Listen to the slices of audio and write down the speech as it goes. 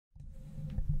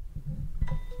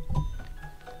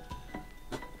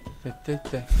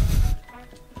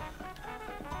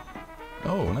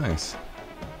Oh, nice.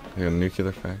 Like a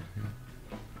nuclear factory.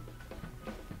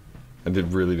 I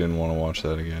really didn't want to watch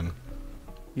that again.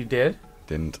 You did?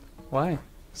 Didn't. Why?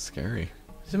 Scary.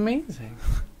 It's amazing.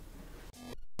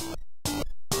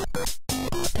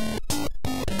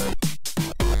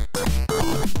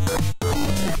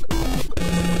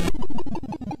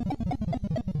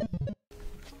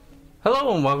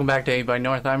 Hello and welcome back to Byte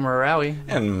North. I'm Rawie.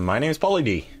 And my name's Pauly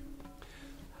D.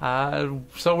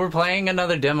 So we're playing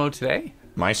another demo today.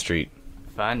 My Street.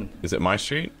 Fun. Is it My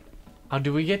Street? Oh,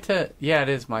 do we get to... Yeah, it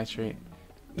is My Street.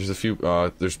 There's a few,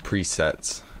 there's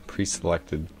presets.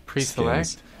 Pre-selected Pre-select?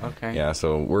 skins. Okay. Yeah,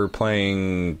 so we're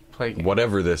playing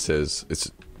whatever this is.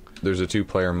 There's a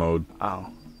two-player mode. Oh.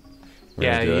 We're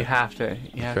Yeah, gonna do you it. have to.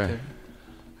 You have Okay. to.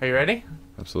 Are you ready?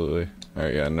 Absolutely.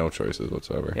 Alright, yeah, no choices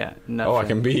whatsoever. Yeah, nothing. Oh, I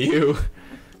can be you.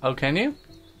 Oh, can you?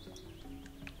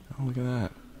 Oh, look at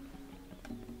that.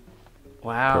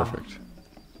 Wow. Perfect.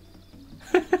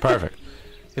 Perfect.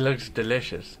 It looks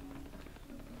delicious.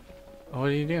 What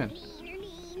are you doing?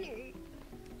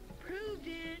 Proved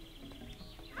it.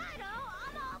 I'm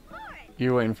all for it.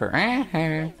 You're waiting for... That's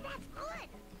good.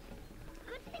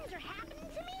 Good things are happening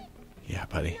to me. Yeah,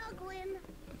 buddy. Snuggling.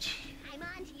 I'm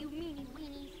on to you, meanie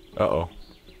weenies. Uh-oh.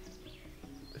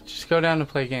 Just go down to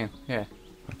play game. Yeah.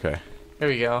 Okay. There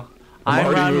we go. I'm I'm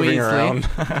already Ron moving Weasley. around.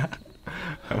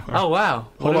 Oh, wow.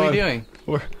 What Hold are on. we doing?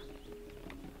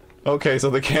 Okay, so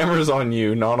the camera's on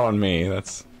you, not on me.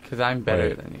 That's... Because I'm better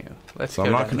Wait. than you. Let's So go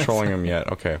I'm not down this controlling side. him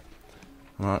yet. Okay.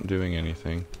 I'm not doing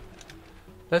anything.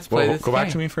 Let's play Whoa, this go back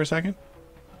game. to me for a second.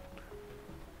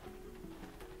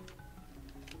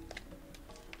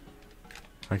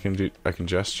 I can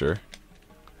gesture.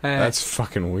 Hey. That's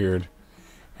fucking weird.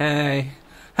 Hey.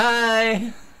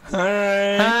 Hi.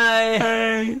 Hey. Hi.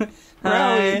 Hey. Hi.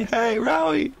 Rawie. Hey,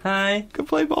 Rawie. Hi. Come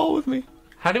play ball with me.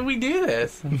 How do we do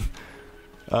this?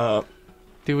 Do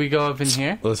we go up in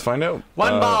here? Let's find out.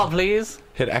 One ball, please.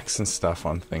 Hit X and stuff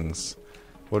on things.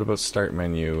 What about start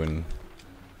menu and...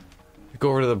 Go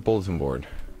over to the bulletin board.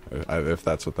 If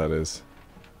that's what that is.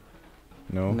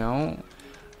 No? No.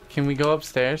 Can we go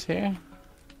upstairs here?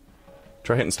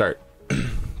 Try hitting start.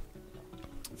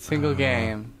 Single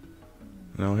game.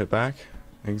 No, hit back.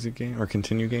 Exit game. Or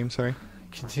continue game, sorry.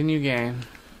 Continue game.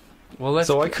 Well, let's...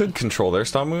 So I could control there.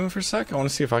 Stop moving for a sec. I want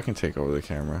to see if I can take over the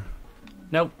camera.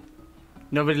 Nope.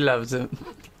 Nobody loves it.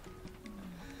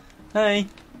 Hi.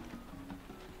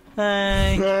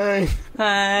 Hi. Hey!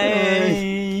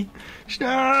 Hi.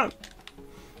 Stop!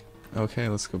 Okay,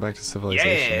 let's go back to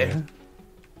civilization. Yeah.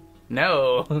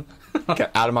 No.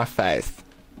 Get out of my face.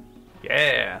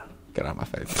 Yeah. Get out of my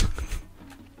face.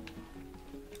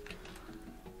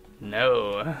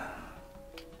 No.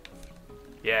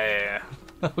 Yeah.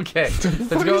 Okay. Let's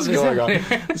What go is with going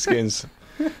this. on? This game's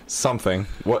something.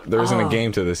 What? There isn't a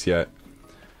game to this yet.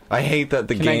 I hate that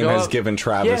the Can I game go has up? given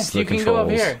Travis Yes, the you can controls. go up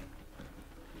here.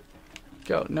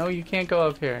 Go. No, you can't go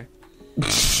up here.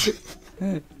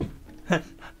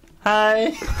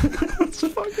 Hi. Let's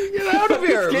fucking get out of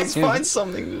here. Let's find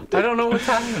something to do. I don't know what's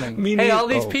happening. Me Hey, neither. all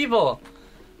these Oh. people.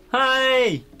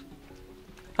 Hi.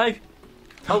 Hi.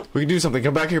 We can do something.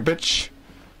 Come back here, bitch.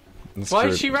 That's Why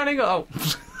true. is she running? Oh,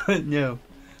 no.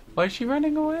 Why is she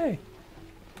running away?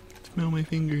 Smell my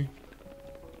finger.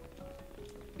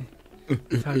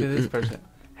 Talk to this person.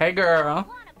 Hey, girl. Want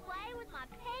to play with my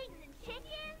pigs and chickens?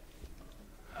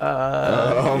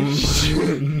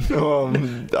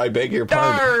 I beg your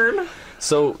pardon. Darn.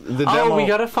 So the demo. Oh, we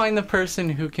gotta find the person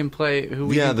who can play. Who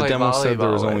we yeah, can the play demo said there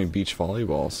volleyball was with. only beach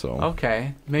volleyball. So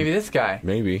Okay, maybe this guy.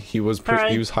 maybe he was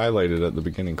Alright. he was highlighted at the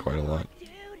beginning quite a lot. Dude,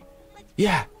 let's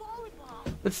Yeah.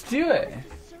 volleyball. Let's do it.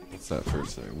 What's that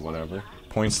first thing? Whatever.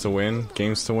 Points to win.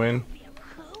 Games to win.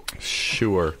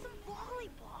 Sure.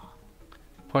 Volleyball.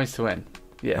 Points to win.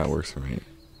 Yes. That works for me.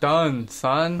 Done,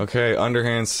 son. Okay,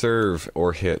 underhand serve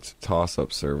or hit. Toss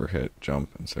up, serve or hit.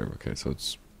 Jump and serve. Okay, so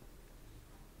it's...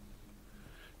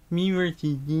 Me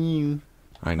versus you.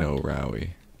 I know,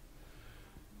 Rawie.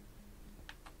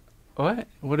 What?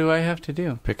 What do I have to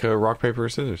do? Pick a rock, paper, or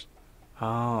scissors.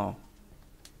 Oh.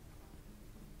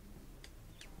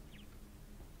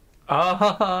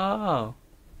 Oh.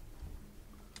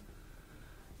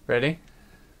 Ready?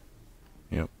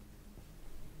 Yep.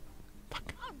 All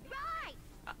right.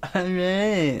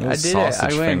 Alright. I Those did it. I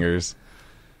sausage win. fingers.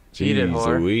 Eat it,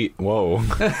 Jeez, whore. Whoa.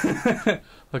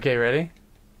 Okay, ready?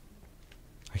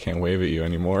 I can't wave at you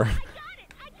anymore. I got it.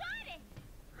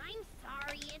 I'm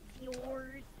sorry, it's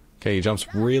yours. Okay, he jumps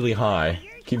really high.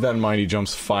 Keep that in mind, he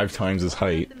jumps 5 times his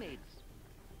height.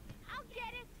 I'll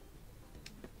get it.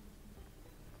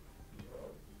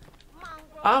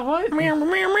 Ah, what? Meow, meow,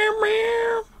 meow,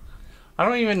 meow. I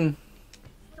don't even...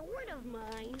 Sort of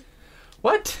mine.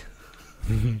 What?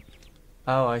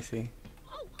 Oh, I see.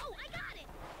 Oh, I got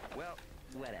it. Well,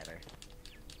 whatever.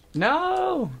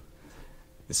 No!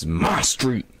 This is my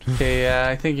street. Okay,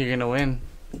 I think you're gonna win.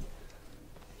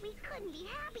 We couldn't be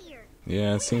happier.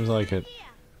 Yeah, it seems like it. Yeah.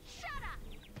 Shut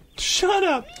up. Shut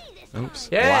up. Me this time. Oops.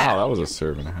 Yeah. Wow, that was a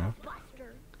serve and a half.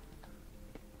 Buster.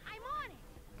 I'm on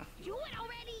it. Do it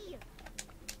already.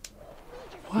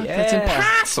 What? Yeah. That's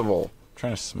impossible.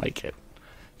 Trying to spike it.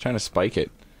 Trying to spike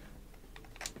it.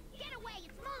 Get away.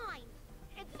 It's mine.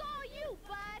 It's all you,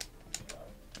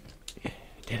 bud.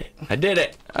 Did it. I did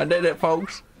it. I did it,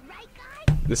 folks. Right,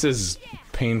 guys? This is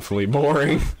painfully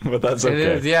boring, but that's It okay.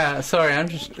 is, yeah. Sorry, I'm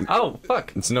just... Oh,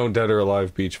 fuck. It's no dead or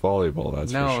alive beach volleyball,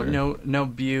 that's No, for sure. no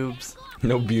bubes.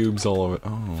 No bubes all over.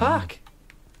 Oh. Fuck.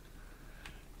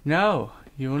 No,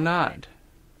 you will not.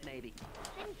 Maybe.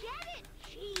 Then get it.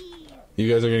 Jeez.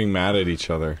 You guys are getting mad at each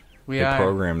other. We They are.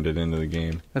 programmed it into the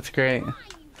game. That's great. Fine,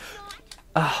 you snot.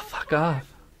 Oh, fuck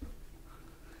off.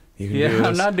 You can Yeah, do this.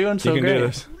 I'm not doing so you can great. Do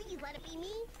this. Please let it be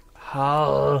me.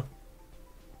 Oh.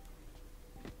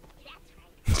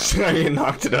 That's right. You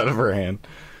knocked it out of her hand.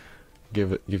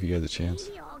 Give you guys a chance.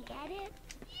 Maybe I'll get it.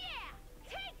 Yeah.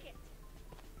 Take it.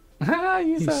 Ah,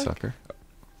 you You suck. sucker.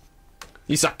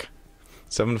 You suck.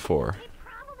 7-4. They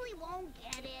probably won't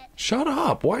get it. Shut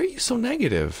up. Why are you so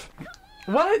negative?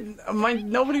 What?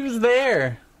 Nobody was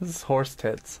there. This is horse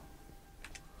tits.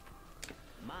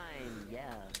 Mine, yeah.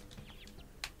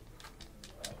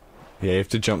 Yeah, you have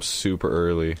to jump super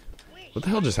early. What the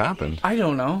hell just happened? I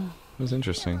don't know. It was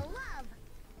interesting. Love.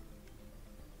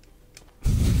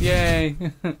 Yay.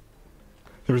 There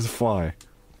was a fly.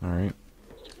 Alright.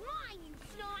 It's mine, you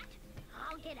snot.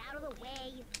 I'll get out of the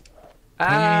way.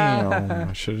 Ah. Damn.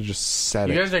 I should have just said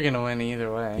You it. guys are gonna win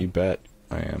either way. You bet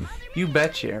I am. You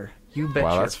bet you. You bet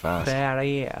Wow, your that's fast. fat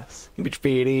ass. You bitch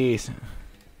fitties.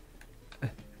 I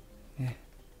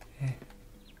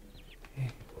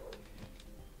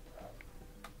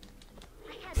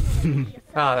had no idea.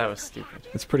 Oh, that was stupid.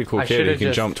 It's a pretty cool I kid. He should've can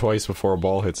just- jump twice before a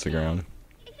ball hits the ground.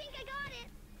 I think I got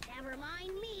it. Never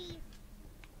mind me.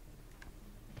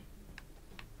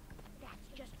 That's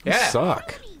just You Yeah.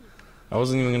 suck. I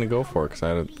wasn't even going to go for it because I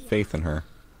had faith in her.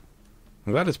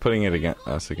 I'm glad it's putting it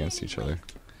us against each other.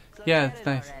 So Yeah, get it's it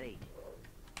nice. already.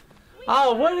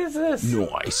 Oh, what is this?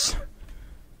 Nice.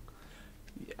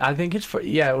 I think it's for...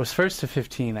 Yeah, it was first to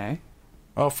 15, eh?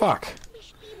 Oh, fuck. we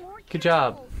should be more Good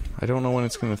job. careful. I don't know when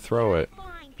it's going to throw it.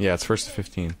 Fine. Yeah, it's first to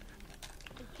 15.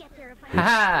 I'd get there if I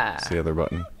Ha It's the other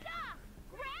button.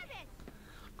 Grab it.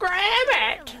 Grab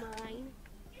it! Never mind.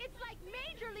 It's like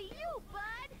majorly you,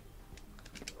 bud.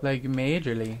 Like,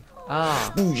 majorly.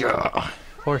 Ah, Booyah!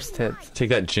 horse tits. Take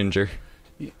that, Ginger.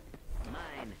 Mine,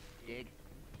 dig.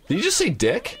 Did you just say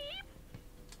dick?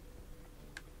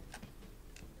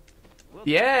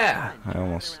 Yeah! I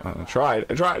almost I tried.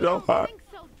 I tried so hard. Think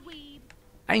so, dweeb.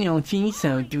 I don't think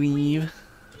so, dweeb.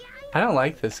 I don't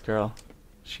like this girl.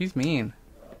 She's mean.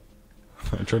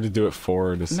 I tried to do it for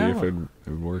her to see if No. it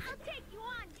would work. I'll take you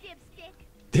on, dipstick.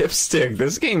 Dipstick,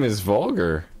 this game is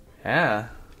vulgar. Yeah.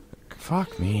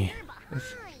 Fuck me. You're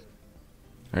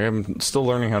behind. I'm still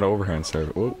learning how to overhand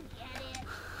serve. Whoop. Get it.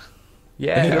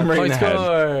 Yeah, Hit him right in point the head.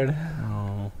 scored.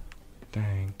 Oh,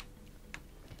 dang.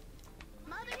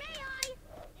 Mother, may I?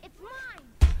 It's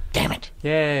mine. Damn it.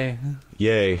 Yay.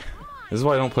 Yay. This is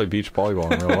why I don't play beach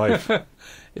volleyball in real life.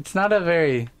 It's not a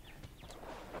very...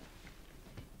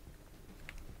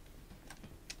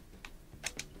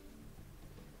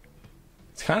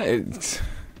 It's kind of...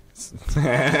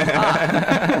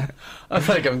 I was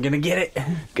like, I'm gonna get it.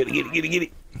 Get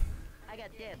it. I got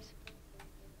dibs.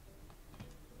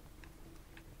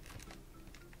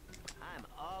 I'm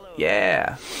all over.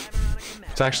 Yeah. Veronica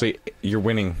It's actually... You're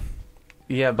winning.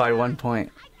 Yeah, by 1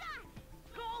 point.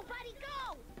 Go, buddy,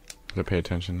 go. Gotta pay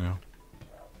attention now.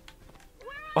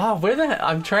 Wow, where the...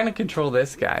 I'm trying to control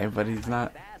this guy, but he's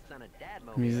not... fast on a dad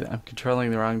moment. I'm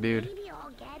controlling the wrong dude. Maybe I'll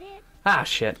get it. Ah,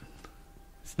 shit.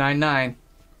 It's 9-9.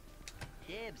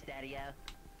 Dibs, daddy-o.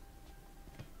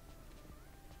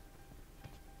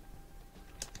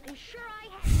 I'm sure I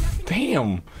had nothing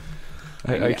Damn.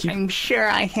 I keep... I'm sure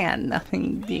I had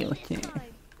nothing to do with it. time.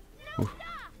 No, stop.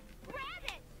 Grab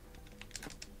it.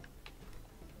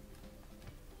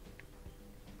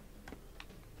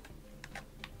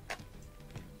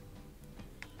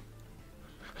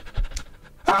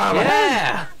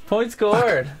 Yeah! Point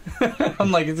scored.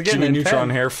 I'm like, it's getting Jimmy Neutron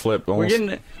intense. hair flip We're almost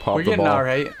getting, popped we're the getting ball.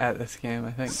 alright at this game,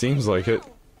 I think. Seems like it.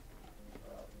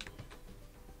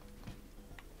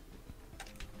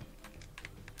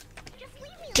 Just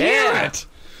leave me Yeah! Damn it!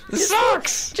 This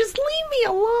sucks! Just leave me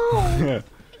alone. I think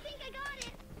I got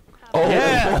it. Oh,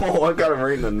 Yeah. oh, I got him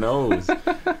right in the nose.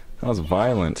 That was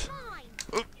violent.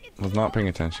 Fine. Was not paying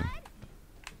attention.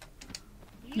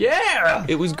 Yeah.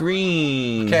 It was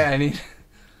green. Okay, I need.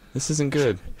 This isn't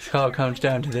good. It all comes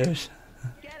down to this.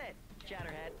 Get it,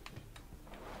 Shatterhead.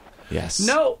 Yes.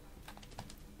 No.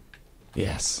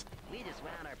 Yes. We just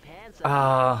wound our pants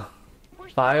up.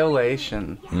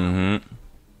 Violation. Mm-hmm.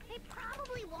 They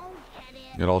probably won't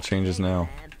get it. It all changes now.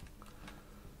 Man.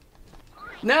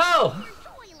 No.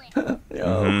 Toilet.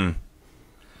 Mm-hmm.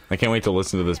 I can't wait to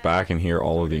listen to this back and hear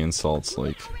all of the insults.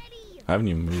 Like, Already. I haven't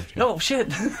even moved yet. No shit.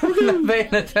 I'm not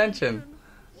paying attention.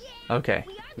 Okay,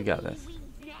 we got this.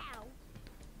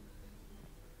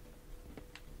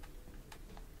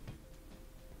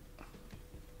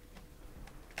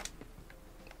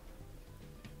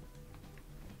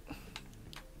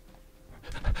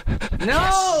 Now.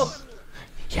 No.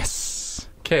 Yes.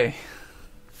 Okay.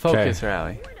 Focus,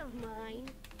 Rawie. Word of mine.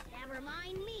 Never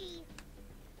mind me.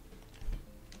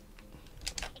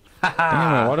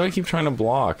 Damn it, why do I keep trying to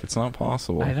block? It's not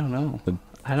possible. I don't know. The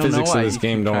I don't know physics why of this you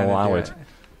game keep don't trying to allow do it.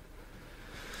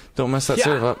 Don't mess that Yeah.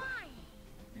 serve up.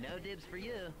 No dibs for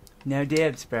you. No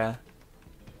dibs, bruh.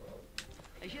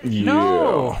 I should've Yeah.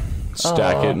 No.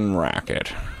 Stack Oh. it and rack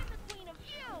it. Between a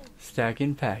few. Stack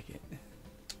and packet.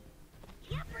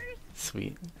 Yuppers.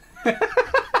 Sweet.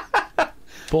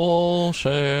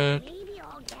 Bullshit. Maybe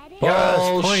I'll get it. Yes,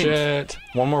 point. Bullshit.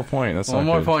 One more point. That's One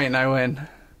not more good. point and I win.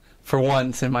 For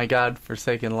once in my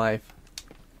godforsaken life.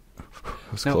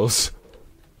 That was No. close.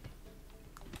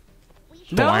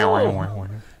 No!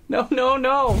 No, no,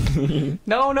 no!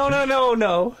 No, no, no, no,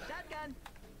 no! Shotgun.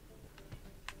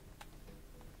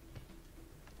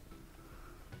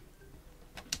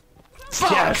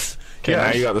 Yes! Okay,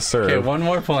 now you got the serve. Okay, one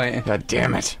more point. God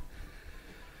damn it.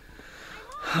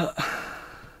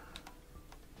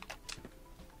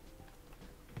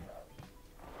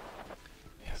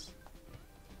 Yes.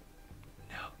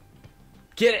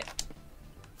 Get it!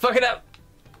 Fuck it up!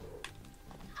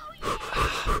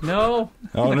 No!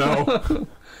 Oh no.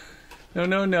 No,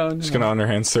 no, no, no. Just gonna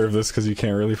underhand serve this because you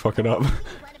can't really fuck it up.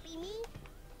 Let it be me.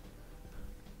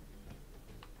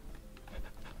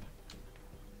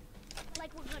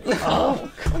 Like we're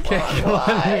gonna. Okay, come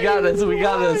on, we got this, we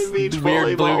got this. Beach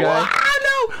Weird blue volleyball. guy.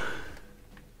 Ah, no!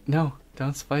 No,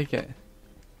 don't spike it.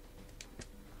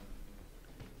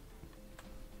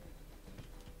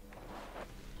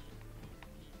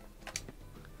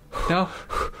 No.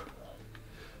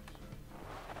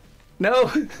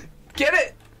 No! Get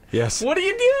it! Yes. What are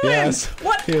you doing? Yes.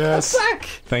 What Yes. the fuck?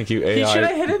 Thank you, He should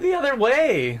have AI. hit it the other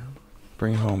way.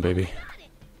 Bring it home, baby.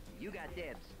 You got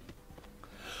dibs.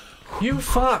 You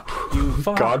fuck. You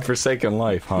fuck. Godforsaken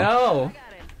life, huh? No.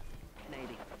 Got it.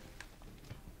 Maybe.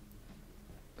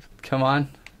 Come on.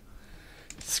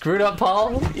 Screwed up,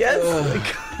 Paul. Yes.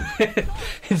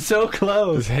 It's so His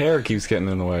close. hair keeps getting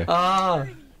in the way. Ah.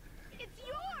 It's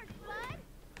yours, bud.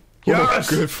 Yes.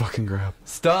 Good fucking grab.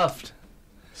 Stuffed.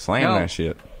 Slam No. that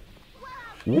shit.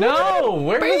 No.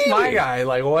 Where was my baby. guy?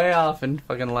 Like way off in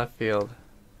fucking left field.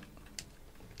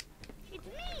 It's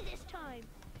me this time.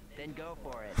 Then go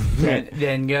for it.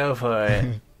 Then go for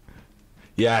it.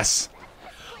 Yes.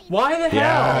 Why the hell?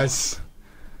 Yes.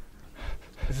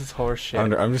 This is horse shit. I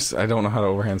don't know how to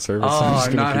overhand service. Oh, just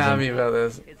I'm gonna not keep happy going. about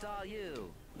this. It's all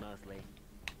you, mostly.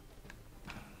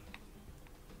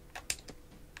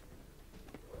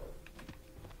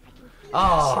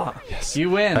 Oh, Yes. you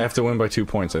win. I have to win by 2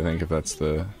 points, I think, if that's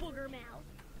the...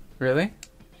 Really?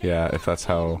 Yeah, if that's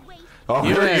how... Oh,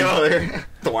 You here we win. go. There.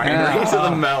 Right to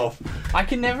the mouth. I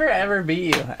can never ever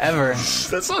beat you. Ever.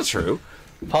 That's not true.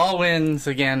 Paul wins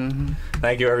again.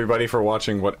 Thank you, everybody, for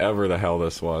watching whatever the hell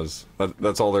this was.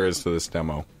 That's all there is to this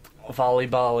demo.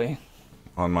 Volleyball.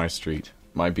 On my street.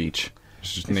 My beach.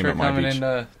 Just Thanks name for it my coming beach.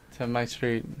 into my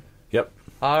street. Yep.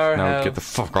 Our Now house get the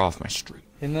fuck off my street.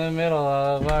 in the middle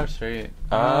of our street.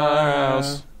 Our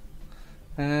house.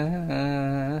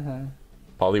 Uh,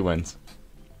 Polly wins.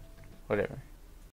 whatever.